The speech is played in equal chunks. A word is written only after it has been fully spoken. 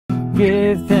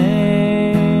Give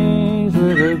thanks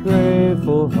with a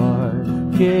grateful heart.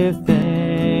 Give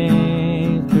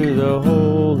thanks to the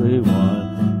Holy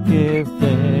One. Give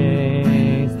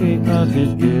thanks because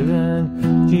He's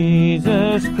given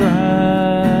Jesus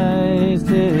Christ,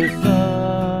 His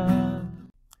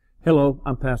Son. Hello,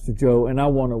 I'm Pastor Joe, and I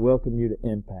want to welcome you to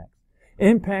Impacts.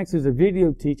 Impacts is a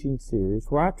video teaching series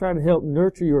where I try to help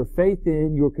nurture your faith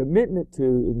in, your commitment to,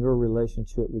 and your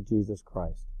relationship with Jesus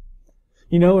Christ.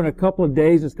 You know, in a couple of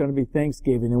days it's going to be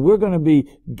Thanksgiving, and we're going to be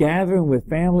gathering with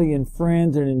family and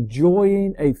friends and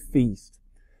enjoying a feast.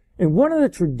 And one of the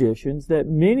traditions that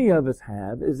many of us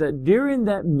have is that during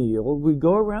that meal, we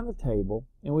go around the table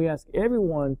and we ask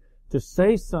everyone to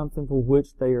say something for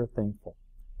which they are thankful.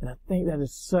 And I think that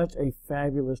is such a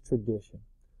fabulous tradition.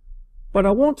 But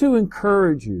I want to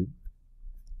encourage you,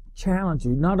 challenge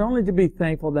you, not only to be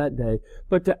thankful that day,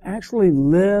 but to actually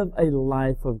live a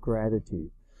life of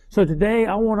gratitude. So today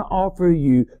I want to offer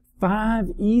you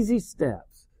 5 easy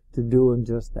steps to doing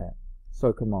just that.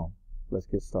 So come on, let's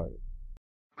get started.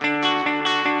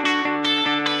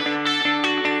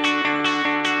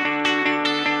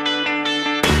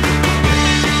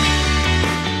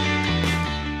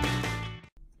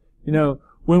 You know,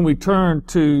 when we turn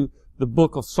to the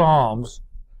book of Psalms,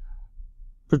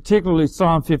 particularly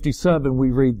Psalm 57,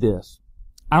 we read this: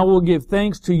 I will give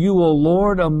thanks to you, O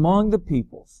Lord, among the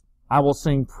peoples. I will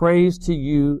sing praise to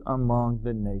you among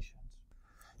the nations.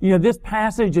 You know, this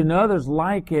passage and others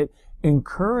like it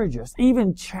encourage us,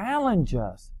 even challenge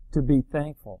us to be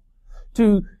thankful,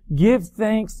 to give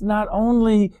thanks not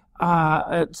only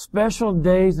at special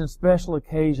days and special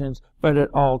occasions, but at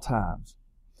all times.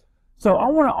 So I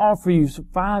want to offer you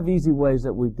 5 easy ways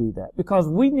that we do that, because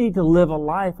we need to live a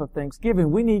life of thanksgiving.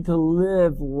 We need to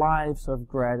live lives of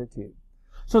gratitude.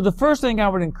 So the first thing I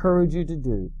would encourage you to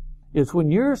do is,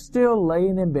 when you're still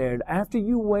laying in bed, after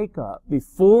you wake up,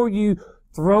 before you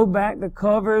throw back the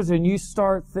covers and you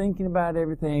start thinking about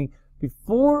everything,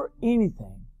 before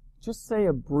anything, just say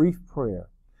a brief prayer,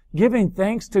 giving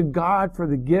thanks to God for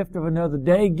the gift of another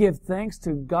day. Give thanks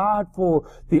to God for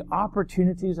the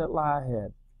opportunities that lie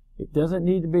ahead. It doesn't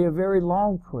need to be a very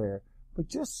long prayer, but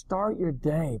just start your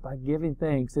day by giving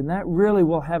thanks, and that really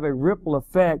will have a ripple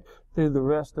effect through the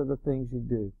rest of the things you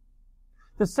do.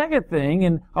 The second thing,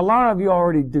 and a lot of you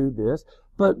already do this,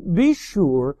 but be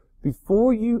sure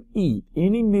before you eat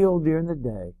any meal during the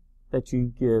day that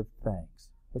you give thanks,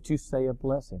 that you say a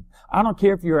blessing. I don't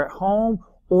care if you're at home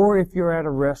or if you're at a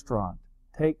restaurant.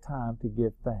 Take time to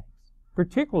give thanks,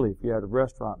 particularly if you're at a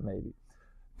restaurant maybe.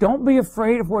 Don't be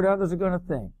afraid of what others are going to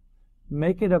think.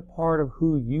 Make it a part of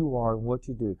who you are and what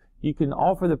you do. You can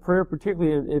offer the prayer,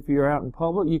 particularly if you're out in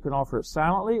public. You can offer it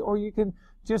silently, or you can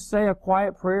just say a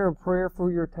quiet prayer, a prayer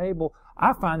for your table.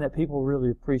 I find that people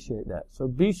really appreciate that. So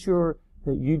be sure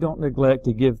that you don't neglect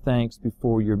to give thanks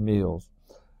before your meals.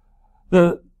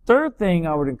 The third thing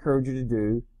I would encourage you to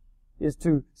do is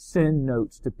to send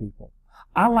notes to people.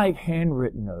 I like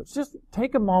handwritten notes. Just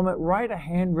take a moment, write a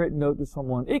handwritten note to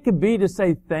someone. It could be to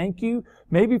say thank you,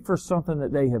 maybe for something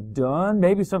that they have done,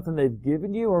 maybe something they've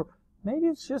given you, or maybe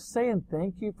it's just saying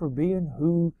thank you for being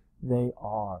who they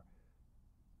are.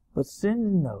 But send a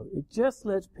note. It just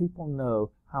lets people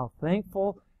know how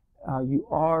thankful you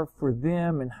are for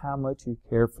them and how much you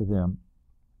care for them.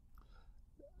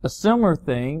 A similar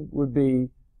thing would be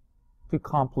to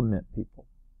compliment people.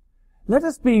 Let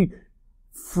us be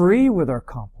free with our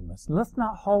compliments. Let's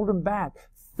not hold them back.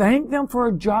 Thank them for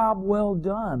a job well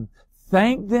done.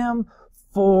 Thank them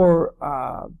for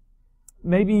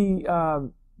maybe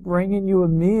bringing you a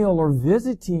meal or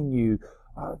visiting you.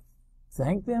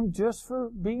 Thank them just for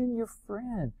being your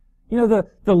friend. You know,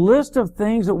 the list of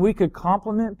things that we could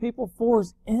compliment people for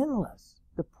is endless.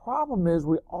 The problem is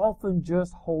we often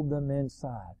just hold them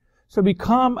inside. So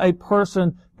become a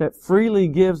person that freely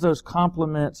gives those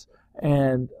compliments,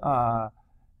 and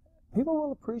people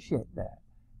will appreciate that.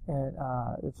 And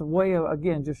it's a way of,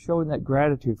 again, just showing that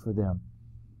gratitude for them.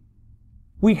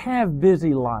 We have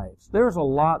busy lives. There's a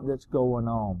lot that's going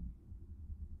on.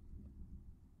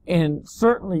 And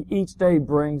certainly each day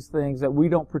brings things that we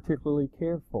don't particularly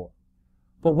care for.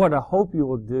 But what I hope you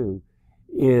will do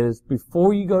is,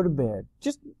 before you go to bed,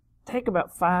 just take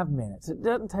about 5 minutes. It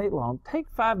doesn't take long. Take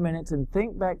 5 minutes and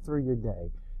think back through your day.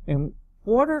 And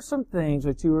what are some things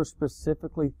that you are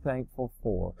specifically thankful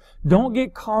for? Don't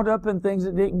get caught up in things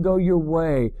that didn't go your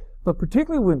way, but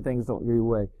particularly when things don't go your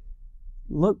way,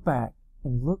 look back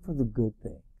and look for the good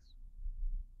things.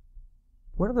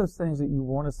 What are those things that you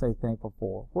want to say thankful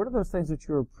for? What are those things that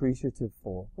you're appreciative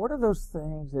for? What are those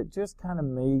things that just kind of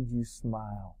made you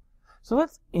smile? So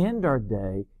let's end our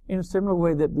day in a similar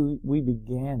way that we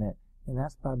began it, And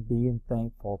that's by being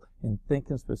thankful and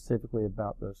thinking specifically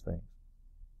about those things.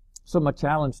 So my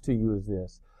challenge to you is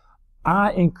this.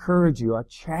 I encourage you, I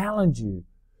challenge you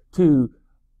to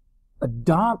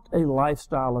adopt a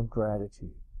lifestyle of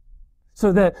gratitude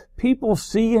so that people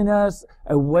see in us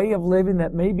a way of living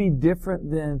that may be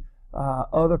different than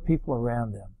other people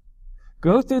around them.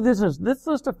 Go through this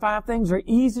list of 5 things are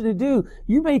easy to do.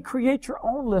 You may create your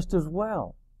own list as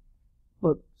well.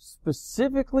 But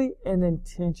specifically and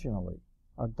intentionally,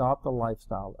 adopt a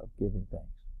lifestyle of giving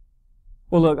thanks.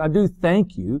 Well, look, I do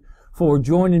thank you for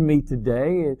joining me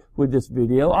today with this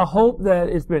video. I hope that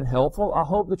it's been helpful. I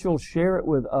hope that you'll share it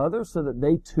with others so that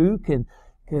they too can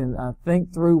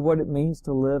think through what it means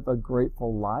to live a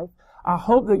grateful life. I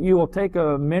hope that you will take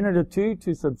a minute or two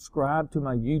to subscribe to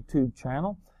my YouTube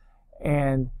channel.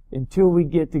 And until we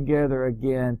get together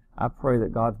again, I pray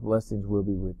that God's blessings will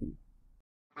be with you.